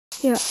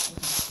Yeah.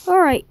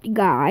 Alright,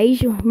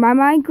 guys. My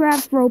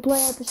Minecraft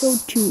roleplay episode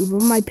 2,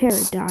 but my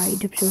parrot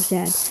died. I'm so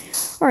sad.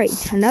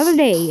 Alright, another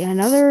day,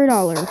 another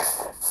dollar.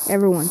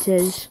 Everyone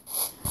says.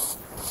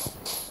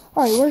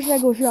 Alright, where should I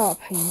go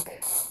shopping?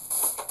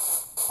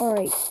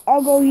 Alright,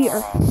 I'll go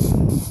here.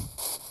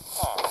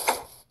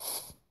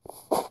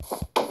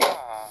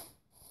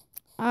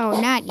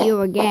 Oh, not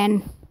you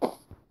again.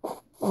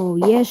 Oh,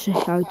 yes,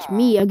 it's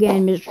me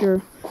again,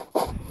 mister.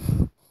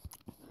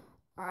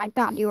 I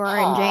thought you were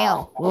in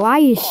jail. Well, I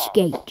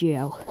escaped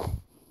jail.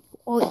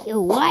 Oh, you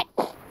what?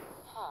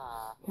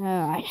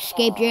 I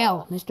escaped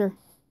jail, mister.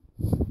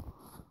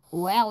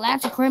 Well,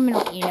 that's a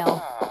criminal, you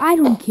know. I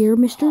don't care,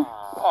 mister.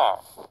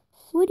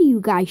 What are you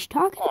guys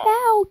talking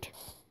about?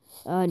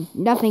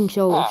 Nothing,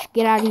 so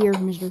get out of here,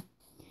 mister.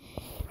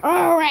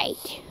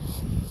 Alright.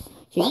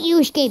 So you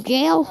escaped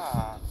jail?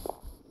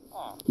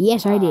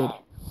 Yes, I did.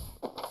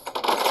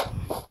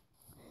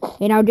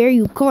 And how dare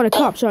you call the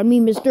cops on me,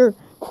 mister?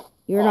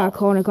 You're not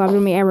calling the cops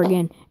on me ever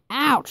again.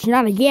 Ouch,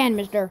 not again,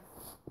 mister.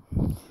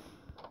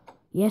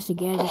 Yes,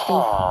 again,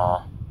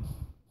 mister.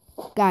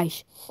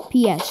 Guys,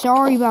 P.S.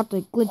 Sorry about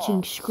the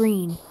glitching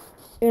screen.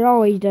 It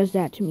always does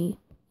that to me.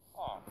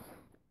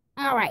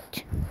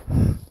 Alright.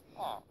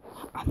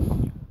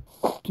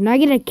 Can I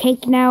get a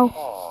cake now?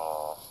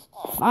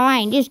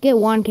 Fine, just get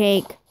one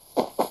cake.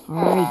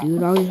 Alright,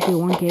 dude, I'll just get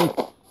one cake.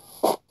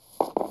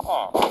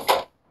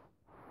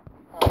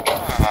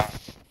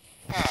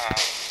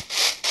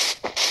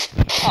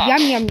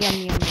 Yum, yum, yum,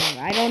 yum, yum.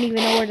 I don't even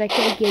know where the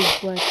cake is,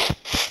 but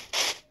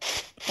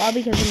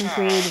probably because I'm in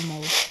creative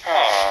mode.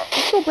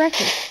 Let's go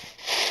breakfast.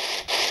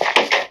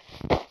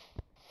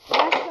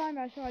 Last time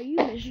I saw you,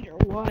 mister,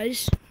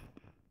 was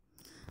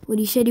when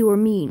he said you were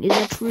mean. Is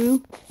that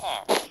true?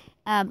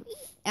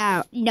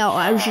 No,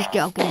 I was just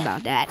joking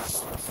about that.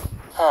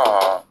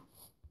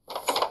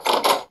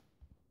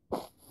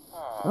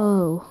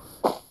 Oh.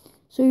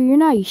 So you're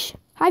nice.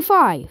 High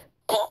five.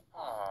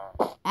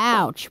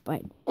 Ouch,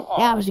 but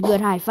that was a good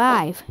high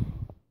five.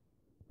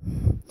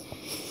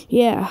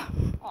 Yeah,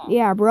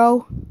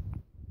 bro.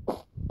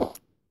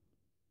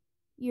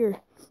 You're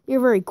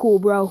very cool,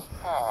 bro.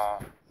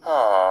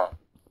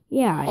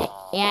 Yeah,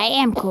 I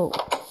am cool.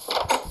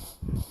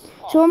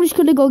 So I'm just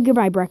gonna go get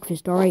my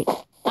breakfast, alright?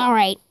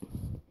 Alright.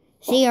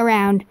 See you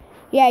around.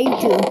 Yeah, you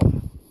too.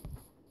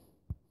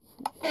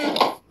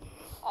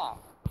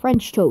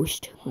 French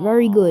toast.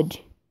 Very good.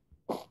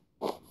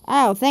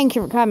 Oh, thanks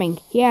for coming.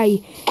 Yeah.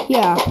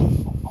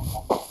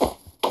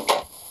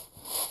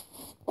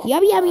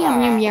 Yum, yum,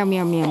 yum, yum, yum,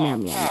 yum, yum,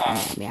 yum,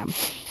 yum.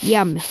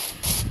 Yum.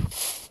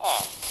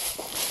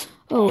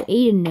 Oh,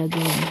 Aiden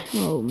again.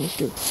 Oh,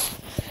 mister.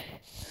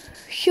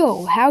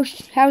 So,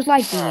 how's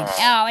life being?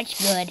 Oh, it's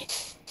good.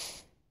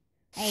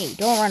 Hey,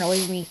 don't run away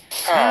from me.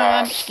 Oh,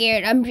 I'm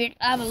scared. I'm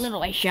a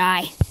little bit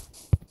shy.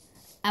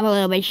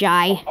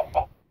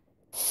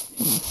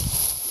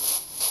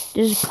 This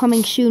is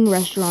coming soon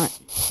restaurant.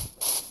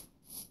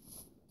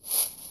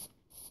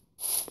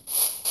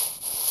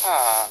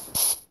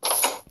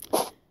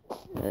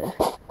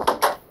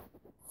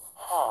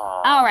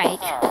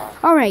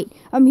 Alright,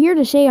 I'm here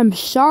to say I'm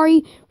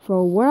sorry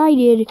for what I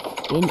did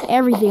and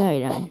everything I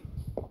done.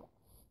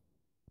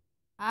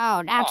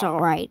 Oh, that's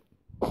alright.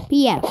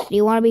 P.S. Do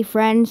you want to be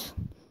friends?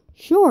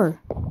 Sure.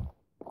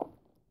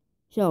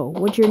 So,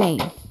 what's your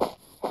name?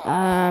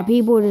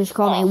 People just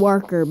call me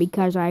Worker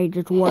because I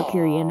just work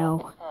here, you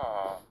know.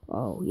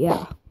 Oh,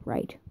 yeah,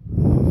 right.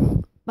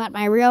 But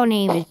my real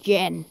name is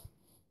Jen.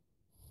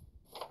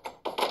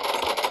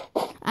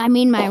 I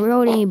mean, my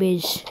real name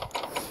is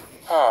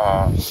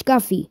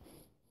Scuffy.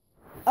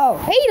 Oh,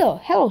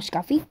 hello,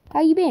 Scuffy.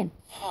 How you been?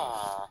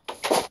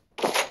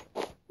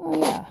 Oh,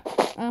 yeah,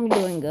 I'm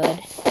doing good.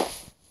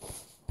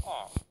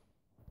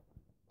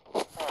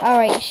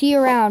 Alright, see you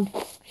around.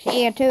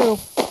 See you too.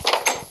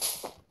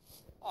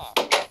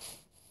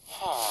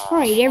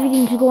 Alright,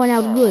 everything's going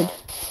out good.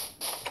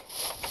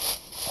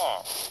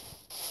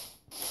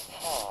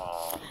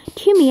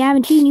 Timmy, I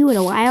haven't seen you in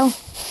a while.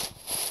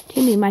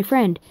 Timmy, my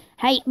friend.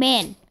 How you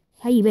been?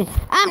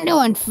 I'm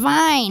doing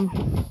fine.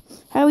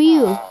 How are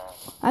you?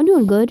 I'm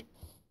doing good.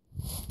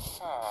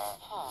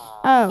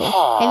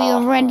 Oh, have you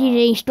ever run to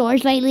any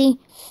stores lately?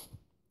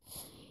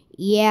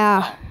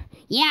 Yeah,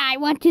 I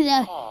went to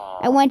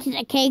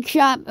the cake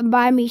shop and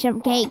bought me some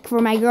cake for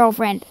my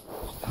girlfriend.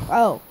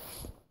 Oh.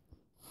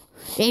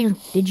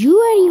 Did you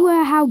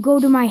anyhow go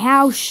to my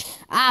house?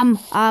 You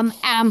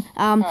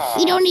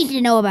don't need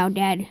to know about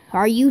that.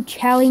 Are you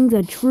telling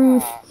the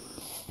truth?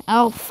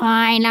 Oh,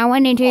 fine. I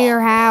went into your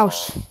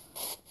house.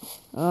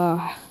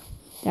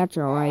 That's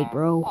alright,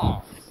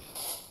 bro.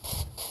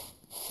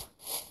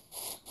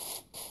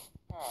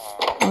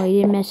 Oh,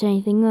 you didn't mess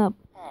anything up.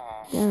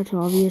 That's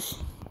obvious.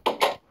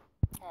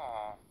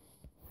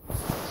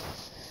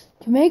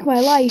 To make my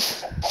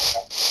life,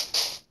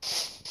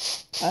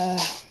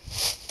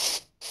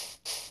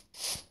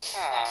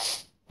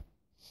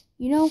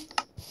 you know,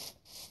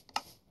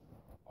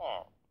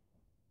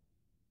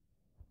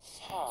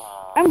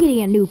 I'm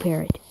getting a new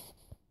parrot.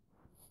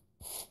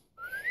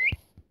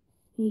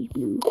 He's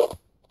blue.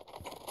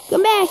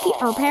 Come back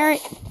here,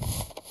 parrot.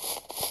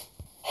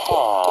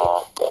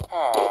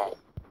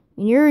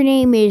 And your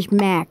name is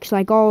Max,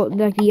 like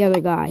the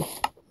other guy.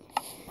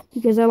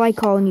 Because I like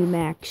calling you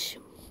Max.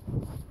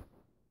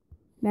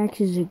 Max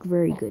is a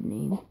very good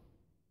name.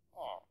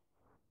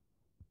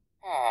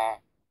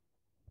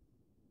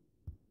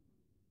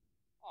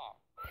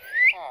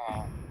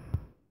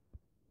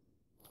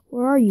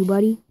 Where are you,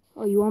 buddy?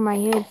 Oh, you on my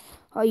head?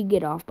 Oh, you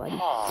get off,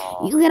 buddy.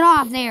 You get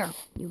off there.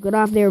 You get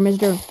off there,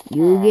 mister.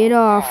 You get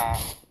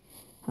off.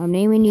 I'm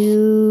naming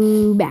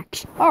you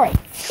Max. Alright,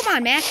 come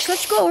on, Max.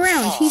 Let's go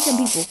around and see some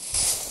people.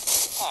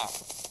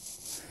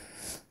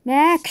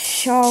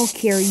 Max, I'll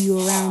carry you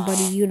around,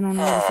 buddy. You don't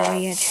know how to fly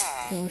yet.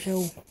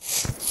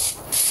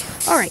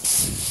 Alright.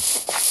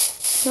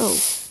 So.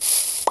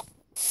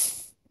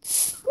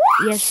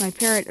 Yes, my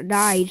parrot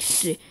died.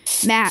 The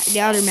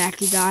other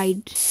Max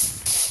died.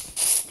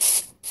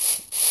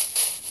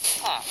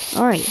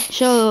 Alright,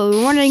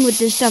 so wondering what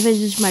this stuff is.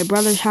 This is my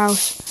brother's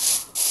house.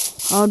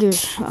 I'll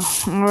just...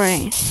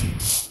 alright.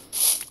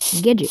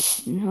 Gadget.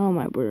 Oh,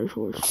 my brother's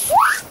horse.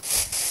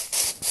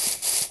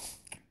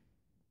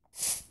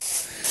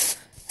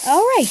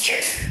 Alright.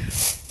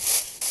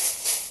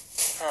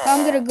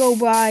 I'm gonna go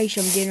buy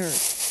some dinner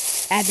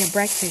at the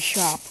breakfast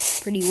shop.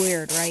 Pretty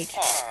weird, right?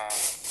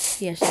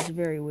 Yes, that's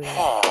very weird.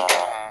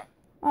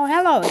 Oh,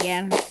 hello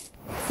again.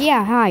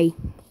 Yeah, hi.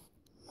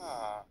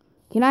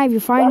 Can I have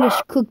your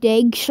finest cooked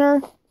eggs,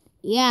 sir?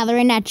 Yeah, they're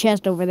in that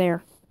chest over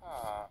there.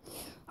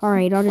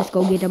 Alright, I'll just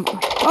go get them.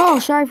 Oh,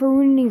 sorry for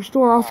ruining your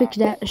store. I'll fix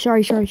that.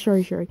 Sorry. Oh,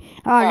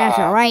 that's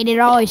alright. It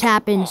always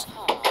happens.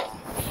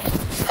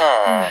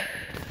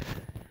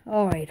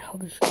 Alright, I'll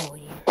just go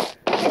in here.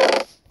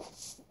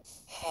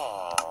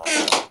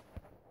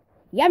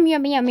 Yum.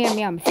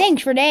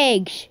 Thanks for the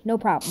eggs. No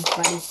problem,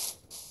 buddy.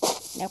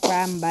 No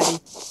problem, buddy.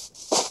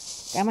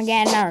 Come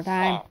again another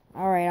time.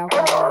 Alright, I'll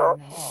come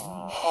again.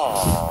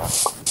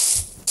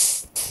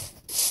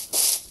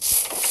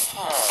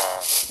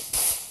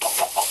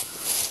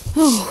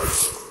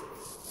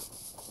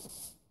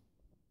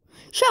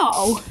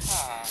 So,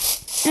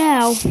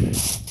 now,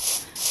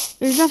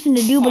 there's nothing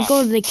to do but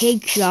go to the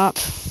cake shop.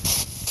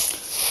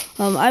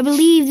 I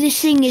believe this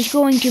thing is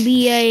going to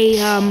be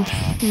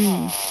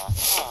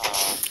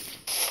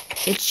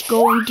it's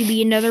going to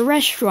be another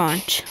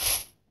restaurant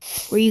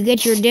where you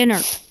get your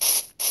dinner.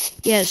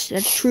 Yes,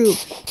 that's true.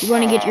 You're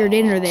going to get your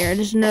dinner there.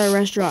 This is another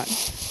restaurant.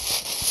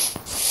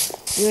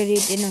 You're going to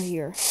eat dinner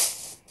here.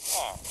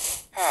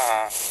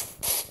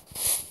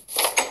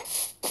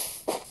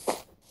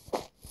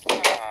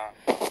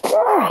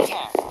 Alright.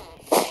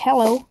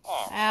 Hello.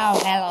 Oh,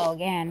 hello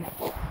again.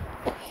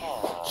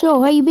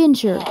 So, how you been,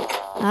 sir?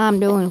 I'm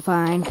doing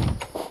fine.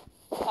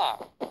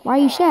 Why are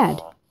you sad?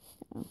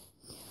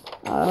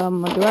 Do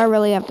I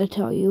really have to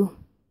tell you?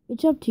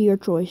 It's up to your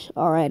choice.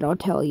 Alright, I'll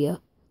tell you.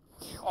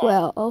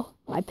 Well,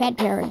 my pet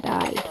parrot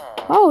died.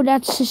 Oh,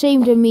 that's the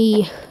same to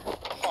me.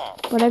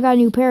 But I got a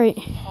new parrot.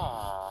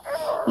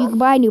 You can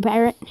buy a new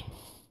parrot.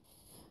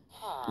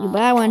 You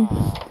buy one.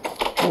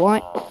 You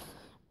want?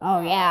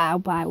 Oh, yeah, I'll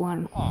buy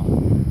one.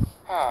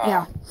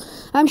 Yeah.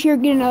 I'm sure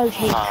get another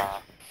cake.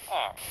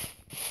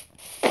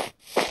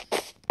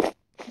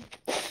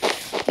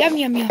 Yum.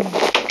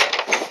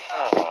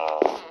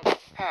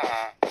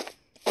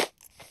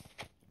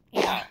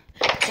 Yeah.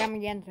 Come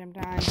again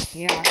sometime.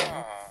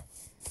 Yeah.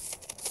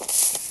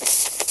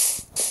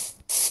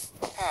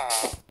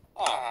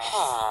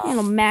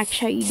 Hello, Max.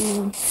 How you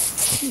doing?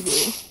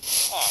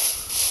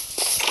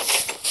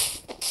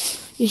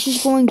 This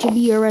is going to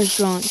be a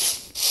restaurant.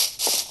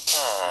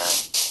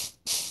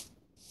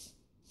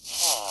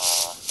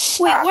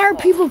 Wait, why are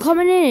people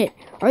coming in it?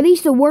 Are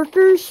these the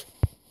workers?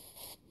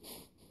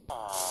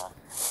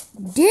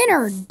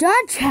 Dinner,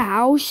 Dutch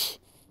house?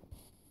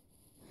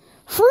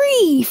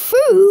 Free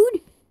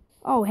food?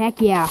 Oh, heck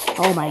yeah.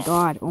 Oh my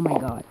god.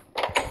 What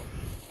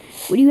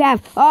do you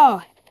have?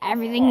 Oh,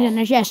 everything's in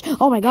the chest.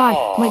 Oh my god.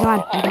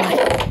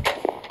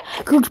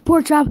 Cooked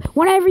pork chop.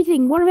 One of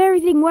everything. Oh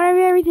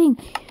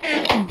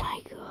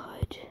my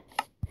god.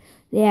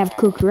 They have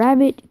cooked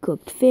rabbit,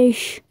 cooked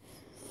fish,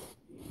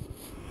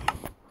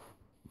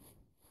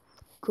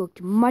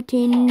 cooked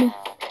mutton,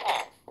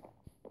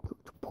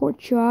 cooked pork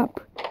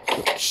chop,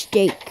 cooked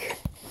steak.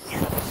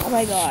 Oh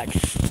my god.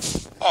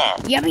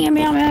 Yum. We can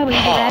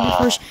rabbit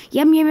first.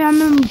 Yum. Thank you very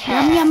much.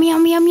 Out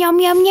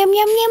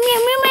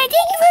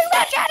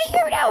of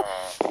here now.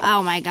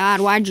 Oh my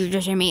god, why'd you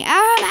just hit me?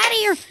 I'm out of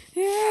here.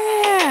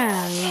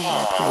 Yeah, I love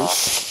that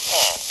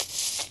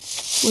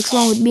place. What's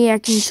wrong with me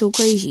acting so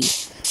crazy?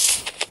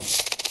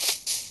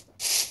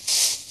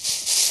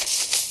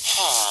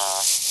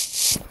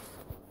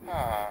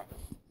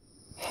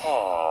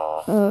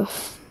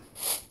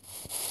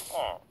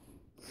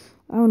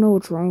 I don't know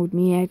what's wrong with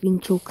me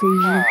acting so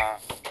crazy.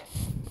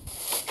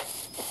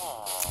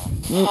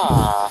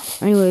 Well,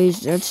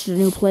 anyways, that's the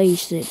new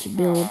place that's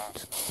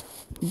built.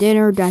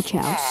 Dinner, Dutch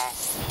house.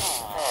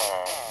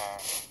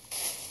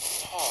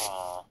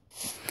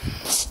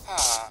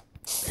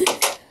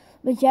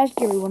 Let's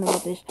ask everyone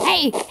about this.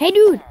 Hey,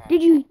 dude,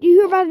 did you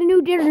hear about the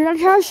new dinner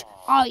Dutch house?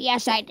 Oh,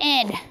 yes, I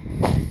did.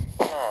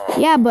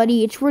 Yeah,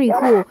 buddy, it's pretty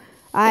cool.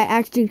 I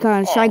actually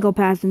kind of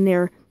psychopath in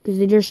there because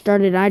they just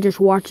started. I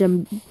just watched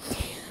them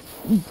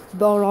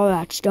build all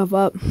that stuff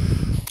up.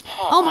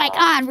 Oh my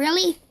God,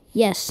 really?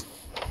 Yes.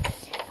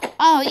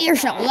 Oh, you're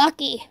so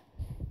lucky.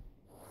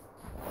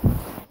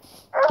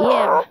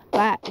 Yeah,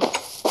 but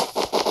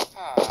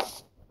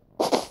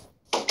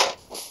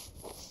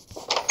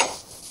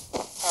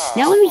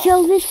now let me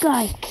tell this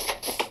guy.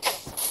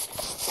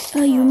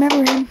 Oh, you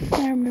remember him?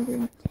 I remember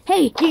him.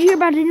 Hey, did you hear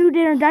about the new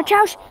dinner Dutch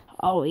house?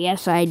 Oh,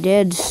 yes, I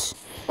did.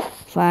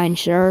 Fine,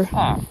 sir.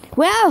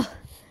 Well,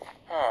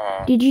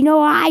 did you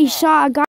know I saw a guy